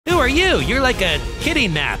are you? You're like a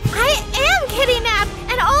Kittynap. I am Kittynap,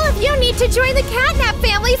 and all of you need to join the Catnap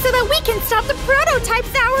family so that we can stop the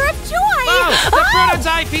prototype's hour of joy. Oh, the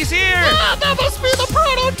prototype, he's here. Ah, that must be the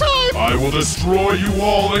prototype. I will destroy you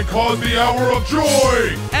all and cause the hour of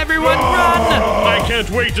joy. Everyone run. I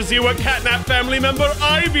can't wait to see what Catnap family member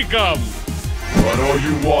I become. Run all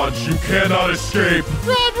you want, you cannot escape.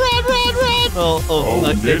 Run, run, run, run. Oh,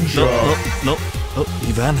 ninja. No. Oh,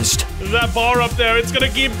 he vanished. That bar up there, it's gonna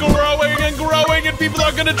keep growing and growing, and people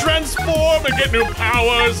are gonna transform and get new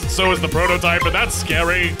powers. So is the prototype, and that's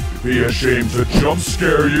scary. Be ashamed to jump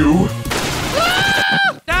scare you.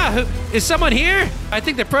 Ah, is someone here? I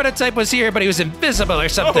think the prototype was here, but he was invisible or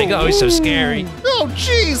something. Oh, he's so scary. Oh,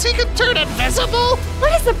 jeez, he can turn invisible.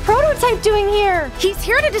 What is the prototype doing here? He's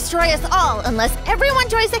here to destroy us all unless everyone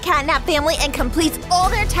joins the Catnap family and completes all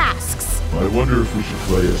their tasks. I wonder if we should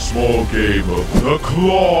play a small game of the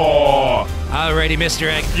claw. Alrighty, Mr.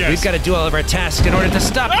 Egg. Yes. We've got to do all of our tasks in order to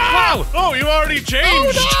stop. Ah! Whoa! Oh, you already changed.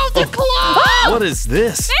 Oh, no, the claw. Oh! What is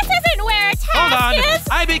this? This isn't where a Hold on. task is.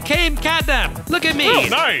 I became Catnap. Look at me. Oh,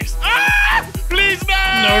 nice. Ah! Please, no.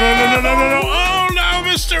 No. Oh, no,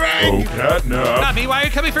 Mr. Egg. Oh, Catnap. Not me. Why are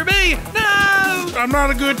you coming for me? No! I'm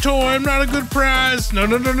not a good toy. I'm not a good prize. No.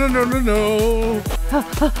 No, put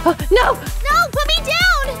me down.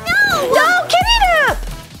 No, Kittynap.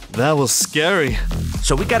 That was scary.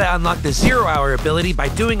 So we gotta unlock the 0 hour ability by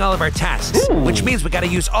doing all of our tasks, which means we gotta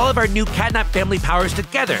use all of our new Catnap family powers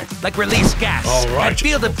together, like release gas and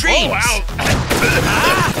Field of Dreams. Oh, ow.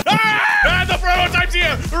 The prototype's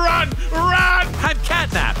here. Run. I'm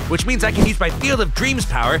Catnap, which means I can use my Field of Dreams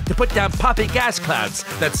power to put down poppy gas clouds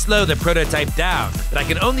that slow the prototype down, but I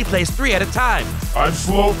can only place 3 at a time. I'm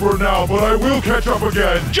slow for now, but I will catch up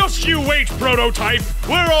again. Just you wait, prototype.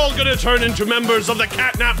 We're all gonna turn into members of the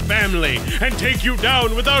Catnap family and take you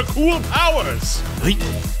down with our cool powers.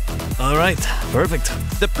 All right, perfect.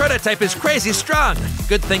 The prototype is crazy strong.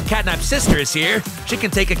 Good thing Catnap's sister is here. She can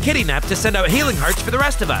take a Kittynap to send out healing hearts for the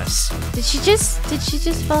rest of us. Did she just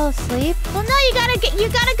fall asleep? Well, no, you gotta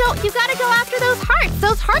go after those hearts.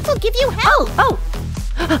 Those hearts will give you health. Oh.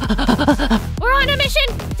 We're on a mission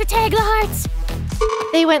to tag the hearts.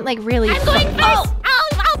 They went like really. I'm going first.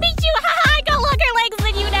 I'll beat you. I got longer legs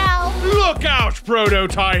than you now. Look out,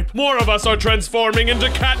 prototype. More of us are transforming into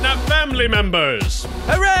Catnap family members.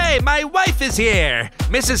 Hooray! My wife is here!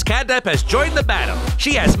 Mrs. Catnap has joined the battle.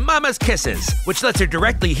 She has Mama's Kisses, which lets her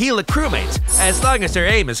directly heal a crewmate, as long as her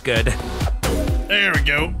aim is good. There we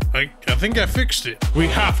go. I think I fixed it. We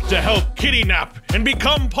have to help Kittynap and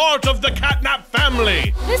become part of the Catnap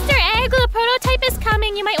family. Mr. Egg, the prototype is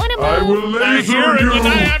coming. You might want to move. I will I laser hear it you. and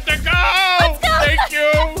I have to go. Let's go. Thank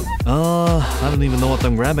you. I don't even know what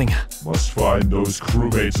I'm grabbing. Must find those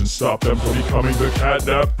crewmates and stop them from becoming the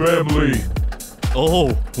Catnap family.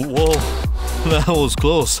 Oh, whoa. That was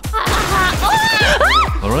close.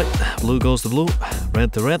 All right, blue goes to blue,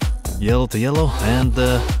 red to red, yellow to yellow, and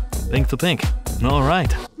pink to pink. All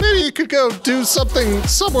right. Maybe you could go do something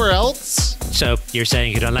somewhere else. So, you're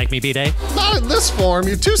saying you don't like me, B-Day? Not in this form,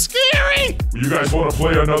 you're too scary! You guys want to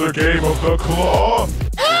play another game of the claw?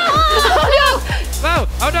 Whoa!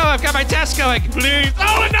 Oh no, I've got my test going! Please.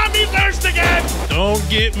 Oh, and not me first again. Don't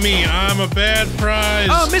get me. I'm a bad prize.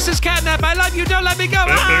 Oh, Mrs. Catnap, I love you, don't let me go!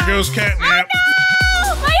 There goes Catnap. No!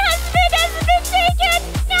 My husband has been taken!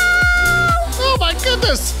 No! Oh my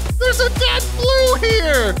goodness! There's a dead blue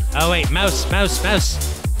here! Oh wait, mouse.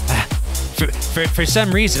 For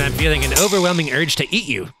some reason, I'm feeling an overwhelming urge to eat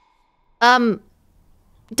you. Don't?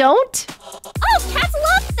 Oh, cats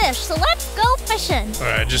love fish, so let's go fishing.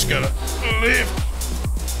 All right, just gotta lift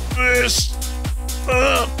this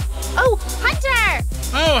up. Oh, Hunter!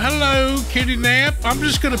 Oh, hello, Kittynap. I'm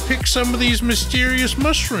just gonna pick some of these mysterious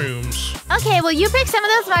mushrooms. Okay, well, you pick some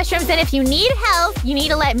of those mushrooms, and if you need help, you need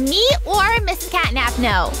to let me or Mrs. Catnap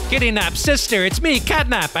know. Kittynap, sister, it's me,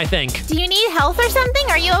 Catnap, I think. Do you need health or something?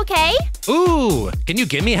 Are you okay? Ooh, can you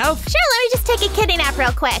give me health? Sure, let me just take a Kittynap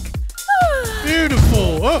real quick.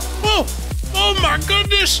 Beautiful. Oh my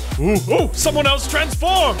goodness. Oh, someone else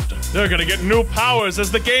transformed. They're gonna get new powers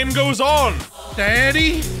as the game goes on.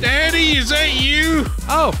 Daddy, is that you?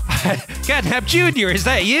 Oh, Catnap Jr., is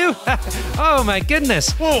that you? Oh my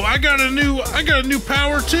goodness. Oh, I got a new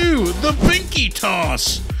power too. The Pinky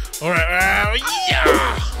Toss. All right,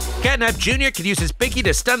 yeah. Catnap Jr. can use his Pinky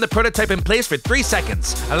to stun the prototype in place for 3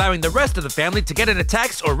 seconds, allowing the rest of the family to get an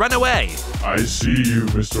attack or run away. I see you,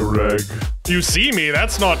 Mr. Egg. You see me?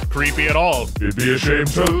 That's not creepy at all. It'd be a shame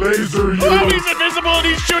to laser you. Oh, he's invisible and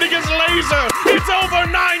he's shooting his laser. It's over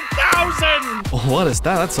 9,000. What is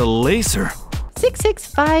that? That's a laser.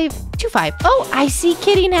 66525. Oh, I see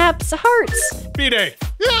Kittynap's hearts. B-Day.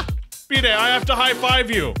 Yeah. B-Day, I have to high-five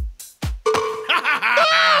you.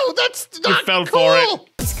 No, that's not You fell cool. for it.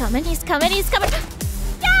 He's coming, he's coming, he's coming.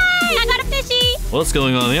 Yay! I got a fishy. What's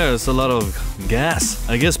going on here? There's a lot of gas.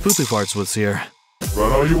 I guess Poopy Farts was here.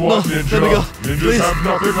 Run all you want, No, Ninja. let me go. Ninjas Please. have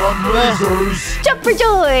nothing on lasers. Jump for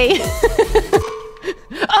joy.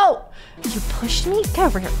 Oh, you pushed me. Get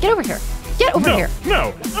over here. Get over here. Get over here.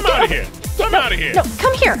 No, I'm out of here. I'm out of here. No,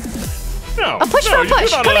 come here. No, A push no, for a push. You're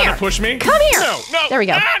not Come allowed here. to push me. Come here. No. There we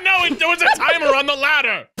go. No, there was a timer on the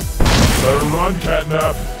ladder. Better run,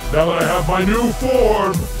 Catnap. Now that I have my new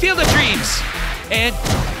form. Field of Dreams. And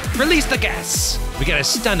release the gas. We gotta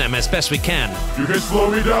stun him as best we can. You can slow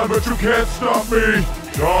me down, but you can't stop me.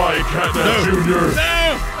 Die, Catnap Jr.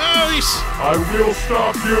 No! Oh, he's... I will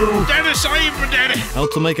stop you. Dennis, I ain't for Daddy. How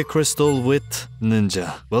to make a crystal with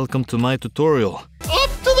Ninja. Welcome to my tutorial. Up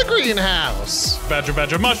to the greenhouse. Badger,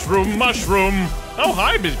 mushroom. Oh,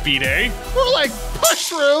 hi, Miss B-Day. More like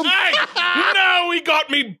pushroom. Hey! No, he got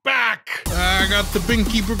me back. I got the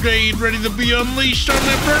Binky Brigade ready to be unleashed on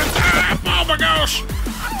that prototype. Oh my gosh!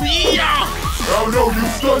 Yeah! Oh no, you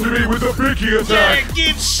stunned me with the pinky attack. Yeah,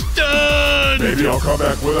 get stunned! Maybe I'll come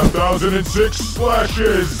back with 1,006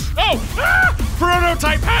 slashes. Oh!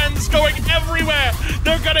 Prototype hands going everywhere.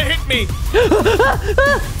 They're gonna hit me.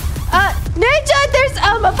 Ninja, there's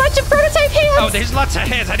a bunch of prototype hands. Oh, there's lots of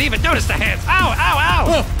hands. I didn't even notice the hands.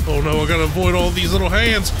 Ow. Oh no, I gotta avoid all these little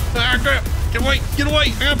hands. Get away!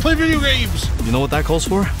 I gotta play video games. You know what that calls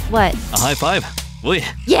for? What? A high five. Wait.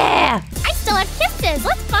 Yeah. I still have kisses.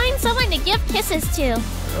 Let's find someone to give kisses to.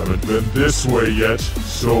 Haven't been this way yet.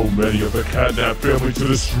 So many of the Catnap family to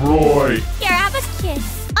destroy. Here, have a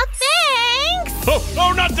kiss. Oh, thanks.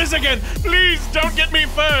 Oh, not this again. Please don't get me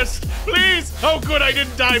first. Please. Oh, good, I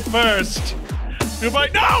didn't die first. Goodbye.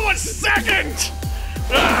 No, a second.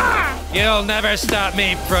 You'll never stop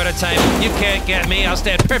me, Prototype. You can't get me. I'll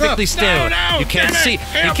stand perfectly still. no, You can't damn it. see.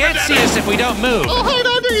 You can't see us if we don't move. I'll hide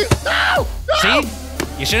under you. No!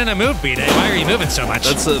 See? You shouldn't have moved, B-Day. Why are you moving so much?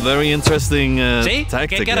 That's a very interesting See?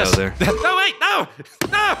 tactic Can't get out us. there. No, wait, no.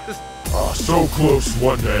 So close.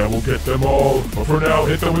 One day I will get them all. But for now,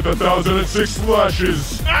 hit them with 1,006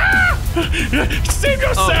 slashes. Save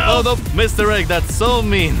yourself. Oh no, Mr. Egg, that's so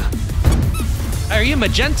mean. Are you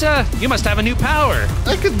magenta? You must have a new power.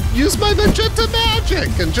 I could use my magenta magic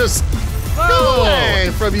and just go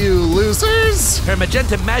away from you losers. Her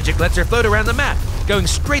magenta magic lets her float around the map, going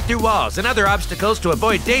straight through walls and other obstacles to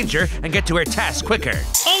avoid danger and get to her task quicker.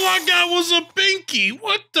 All I got was a Binky.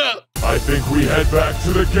 What the? I think we head back to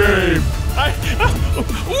the game.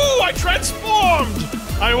 I transformed.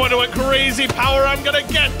 I wonder what crazy power I'm gonna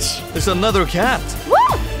get. There's another cat. Woo!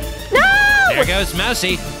 No! There goes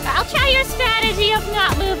Mousy. I'll try your strategy of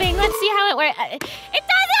not moving. Let's see how it works. It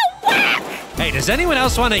doesn't work! Hey, does anyone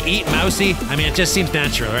else want to eat Mousy? I mean, it just seems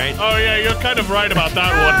natural, right? Oh yeah, you're kind of right about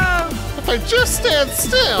that one. If I just stand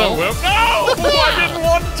still. Oh, well, no! I didn't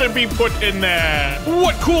want to be put in there.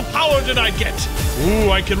 What cool power did I get?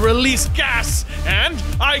 Ooh, I can release gas, and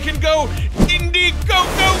I can go indie go.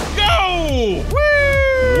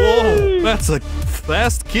 Whoa, that's a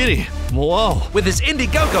fast kitty. Wow. With his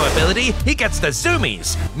Indiegogo ability, he gets the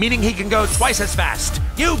zoomies, meaning he can go twice as fast.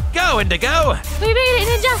 You go, Indigo! We made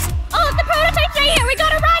it, Ninja. Oh, the prototype's right here. We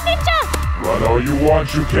gotta run, Ninja. Run all you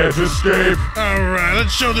want, you can't escape. All right,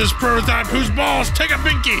 let's show this prototype whose balls. Take a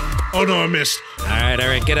Binky. Oh no, I missed. All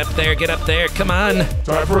right, get up there, come on.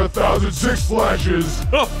 Time for 1,006 slashes.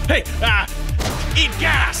 Oh, hey, eat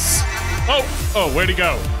gas. Oh, where'd he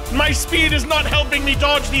go? My speed is not helping me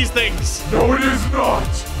dodge these things. No, it is not.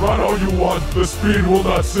 Run all you want. The speed will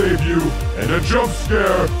not save you. And a jump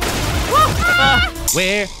scare.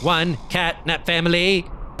 We're one Catnap family.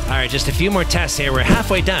 All right, just a few more tests here. We're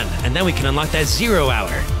halfway done, and then we can unlock that 0 hour.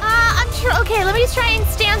 I'm sure. Okay, let me just try and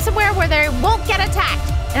stand somewhere where they won't get attacked.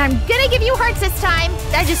 And I'm gonna give you hearts this time.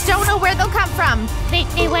 I just don't know where they'll come from.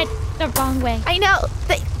 They went the wrong way. I know.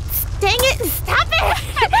 Dang it! Stop it!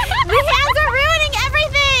 The hands are ruining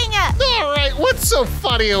everything. All right, what's so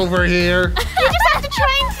funny over here? You just have to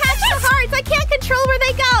try and catch the hearts. I can't control where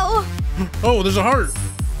they go. Oh, there's a heart.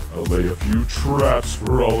 I'll lay a few traps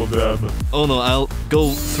for all of them. Oh no, I'll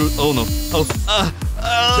go through. Oh no. Oh.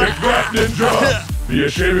 Take that, Ninja! Be a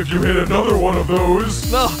shame if you hit another one of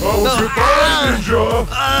those. No, Oh, no. goodbye,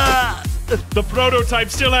 Ninja! The prototype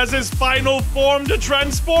still has his final form to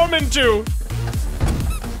transform into.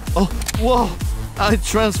 Oh, whoa! I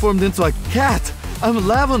transformed into a cat. I'm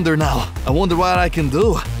lavender now. I wonder what I can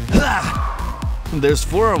do. There's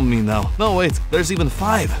 4 of me now. No, wait, there's even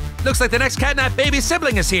 5. Looks like the next Catnap baby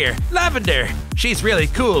sibling is here, Lavender. She's really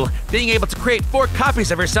cool, being able to create 4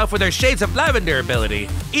 copies of herself with her Shades of Lavender ability.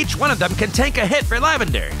 Each one of them can tank a hit for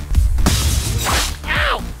Lavender.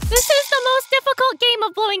 Ow! This is the most difficult game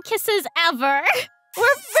of blowing kisses ever. We're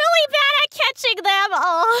really bad at catching them.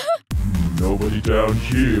 Oh. Nobody down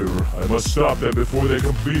here. I must stop them before they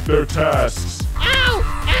complete their tasks. Ow!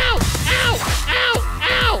 Ow! Ow! Ow!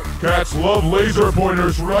 Ow! Cats love laser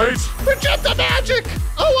pointers, right? Magenta magic!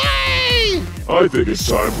 Away! I think it's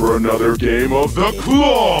time for another game of the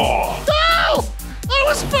Claw! No! I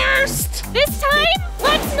was first! This time,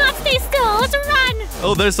 let's not stay still. Let's run.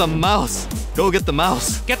 Oh, there's a mouse. Go get the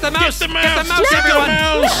mouse. Get the mouse! Get the mouse! everyone!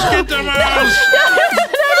 Get the mouse! No!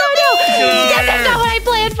 That's not what I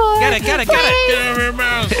planned for. Get it! Get over your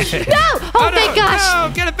mouse! No! Oh, thank gosh!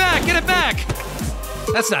 No, get it back! Get it back!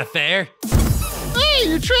 That's not fair. Hey,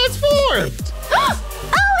 you transformed! Oh,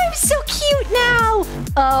 I'm so cute now.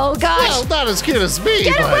 Oh gosh! Well, not as cute as me,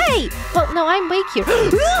 Get but... away! Well, no, I'm way cute.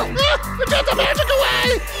 Magenta magic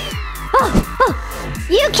away!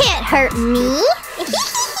 You can't hurt me.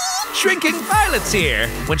 Shrinking Violet's here.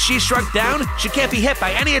 When she's shrunk down, she can't be hit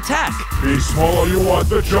by any attack. Be small all you want,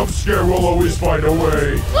 the jump scare will always find a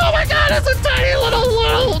way. Oh my god, it's a tiny little...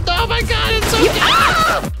 Oh my god, it's so...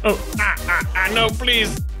 Oh, no,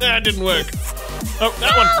 please. That didn't work. Oh,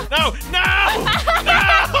 that one.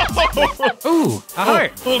 No! Ooh, a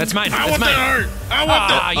heart. That's mine. I That's want mine. that heart. I want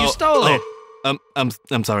that. You stole it.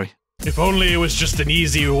 I'm sorry. If only it was just an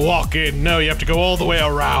easy walk in. No, you have to go all the way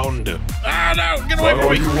around. Ah, no, get away What from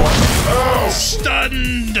all me. you want? Ow!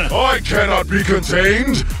 Stunned. I cannot be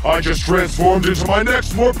contained. I just transformed into my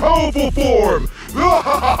next, more powerful form.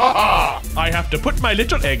 I have to put my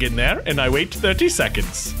little egg in there, and I wait 30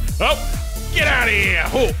 seconds. Oh, get out of here.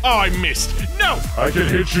 Oh, I missed. No, I can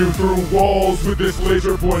hit you through walls with this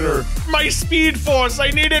laser pointer. my speed force. I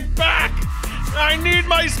need it back. I need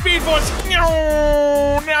my speed force.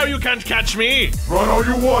 No, now you can't catch me. Run all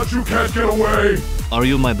you want, you can't get away. Are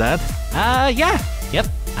you my dad? Yeah. Yep,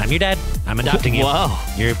 I'm your dad. I'm adopting you. Wow.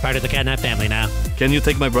 You're part of the Catnap family now. Can you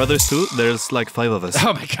take my brothers too? There's like 5 of us.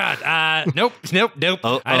 Oh my god. Nope.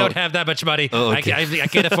 I don't have that much money. Oh, okay. I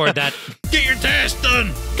can't afford that. Get your task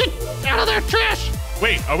done. Get out of there, trash!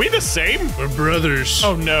 Wait, are we the same? We're brothers.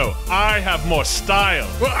 Oh no, I have more style.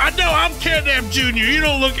 Well, I know I'm Catnap Jr. You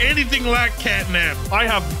don't look anything like Catnap. I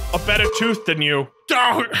have a better tooth than you.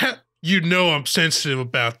 Oh, you know I'm sensitive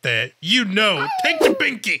about that. You know. Take the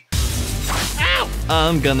pinky. Ow!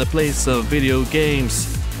 I'm gonna play some video games.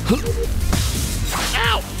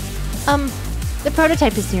 Ow! The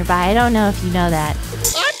prototype is nearby. I don't know if you know that.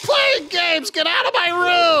 I'm playing games! Get out of my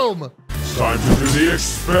room! It's time to do the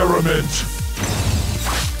experiment.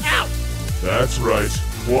 Ow! That's right.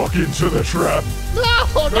 Walk into the trap. No,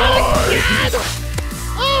 not again!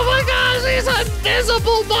 Oh my gosh, he's an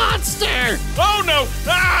invisible monster! Oh no!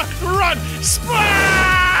 Ah! Run!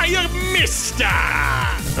 Splat! You missed!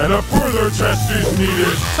 And a further test is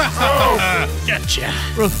needed. Oh! Gotcha.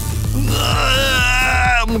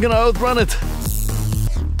 I'm gonna outrun it.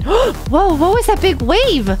 Whoa, what was that big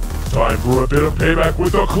wave? Time for a bit of payback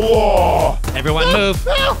with the claw. Everyone move.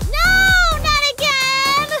 No! No, not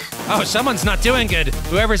again. Oh, someone's not doing good.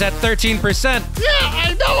 Whoever's at 13%. Yeah,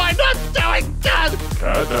 I know I'm not doing good!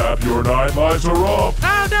 Catnap, your 9 lives are up.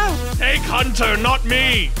 Oh no! Take Hunter, not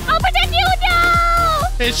me! I'll pretend you know.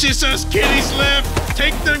 It's just us kitties left.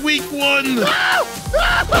 Take the weak one. No!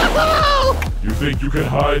 You think you can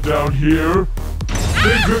hide down here?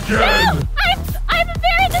 Think again. I'm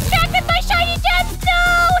very distracted by shiny gems.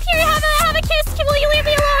 No! Here, have a kiss. Will you leave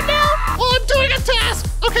me alone now? Oh, I'm doing a task!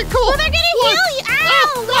 Okay, cool! Well, they're gonna heal you.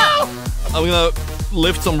 Ow! No! I'm gonna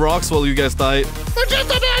lift some rocks while you guys die.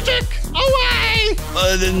 Magenta magic! Away!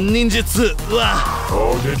 The ninjutsu.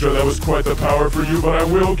 Oh, Ninja, that was quite the power for you, but I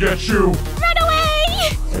will get you. Run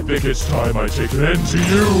away! I think it's time I take an end to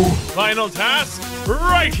you. Final task,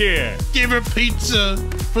 right here! Give her pizza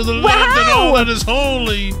for the land and all that is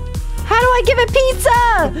holy. How do I give it pizza?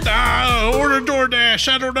 Order DoorDash.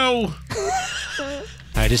 I don't know.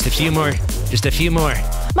 All right, just a few more. Just a few more.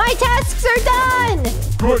 My tasks are done.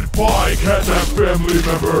 Goodbye, Catnap family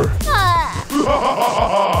member.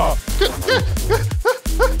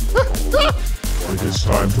 It is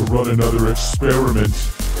time to run another experiment.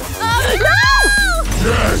 No!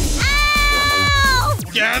 Yes!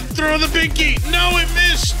 Yeah, throw the pinky. No, it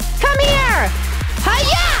missed. Come here.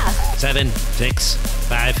 Hiya! 7, 6,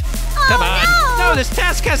 5. Come on! No, this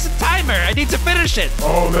task has a timer. I need to finish it.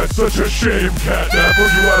 Oh, that's such a shame, Catnap. Are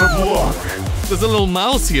you out of luck? There's a little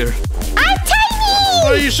mouse here. I'm tiny!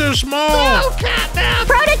 Why are you so small? No, Catnap!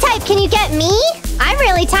 Prototype, can you get me? I'm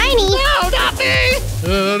really tiny. No, not me!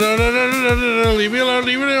 No, leave me alone,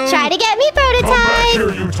 leave me alone. Try to get me, Come back prototype.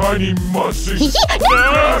 here, you tiny mussy.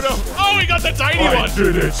 No. Oh, we got the tiny I one.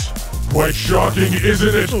 did it. Quite shocking,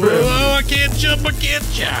 isn't it, family? Oh, I can't jump, I can't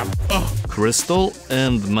jump. Oh, Crystal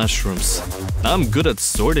and mushrooms. I'm good at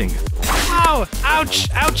sorting. Ow! Ouch!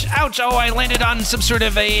 Ouch! Ouch! Oh, I landed on some sort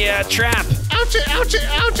of a trap. Ouchie, ouchie,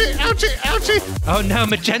 ouchie, ouchie, ouchie. Oh no,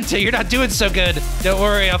 Magenta, you're not doing so good. Don't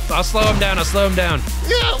worry, I'll slow him down. I'll slow him down.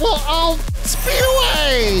 Yeah, well, I'll speed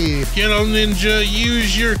away. Kiddo Ninja,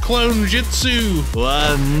 use your clone jutsu.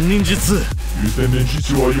 Wa ninjutsu. Use the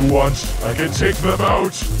ninjutsu all you want. I can take them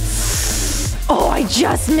out. Oh, I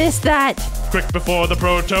just missed that. Quick before the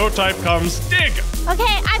prototype comes. Dig.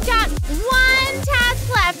 Okay, I've got one task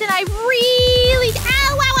left, and I really.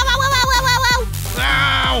 Ow! Ow! Ow! Ow! Ow! Ow!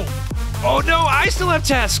 Ow! Ow! Oh no, I still have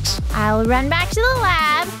tasks. I'll run back to the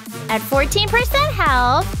lab at 14%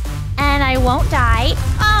 health, and I won't die.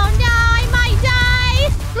 Oh no, I might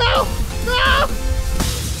die! No, no.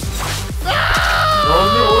 Oh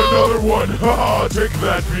no, another one. Haha, take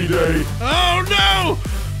that, V-Day. Oh no!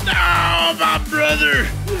 No, my brother!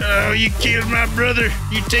 Oh, you killed my brother.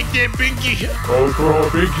 You take that pinky. Oh, throw a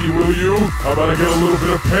binky, will you? How about I get a little bit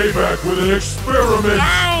of payback with an experiment?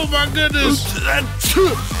 Oh my goodness!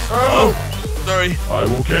 Oh, Sorry. I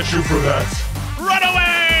will catch you for that. Run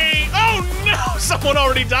away! Oh no! Someone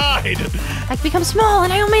already died. I've become small,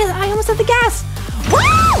 and I almost have the gas.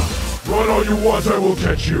 Woo! Run all you want, I will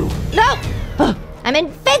catch you. No! I'm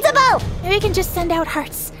invincible! Maybe we can just send out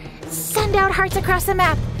hearts. Send out hearts across the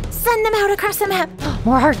map. Send them out across the map.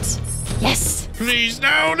 More hearts. Yes. Please,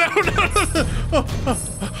 no, no, no!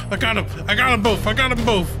 Oh, I got them. I got them both. I got them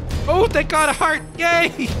both. Oh, thank God, a heart!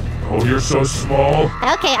 Yay! Oh, you're so small.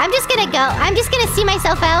 Okay, I'm just gonna go. I'm just gonna see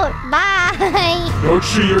myself out. Bye! Don't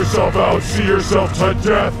see yourself out, see yourself to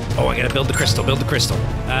death. Oh, I gotta build the crystal. Build the crystal.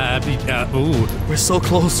 Ooh. We're so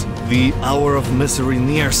close. The hour of misery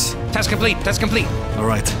nears. Task complete. Task complete. All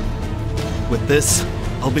right. With this,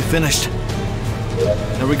 I'll be finished.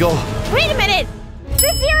 There we go. Wait a minute!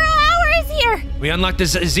 The 0 hour is here! We unlocked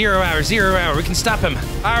this 0 hour. 0 hour. We can stop him.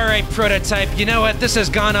 All right, prototype. You know what? This has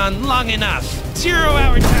gone on long enough. 0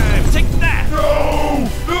 hour time. Take that. No!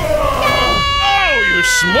 Oh, you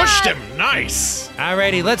smushed him. Nice.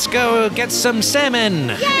 Alrighty, let's go get some salmon.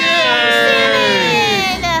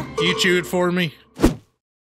 Salmon! You chew it for me.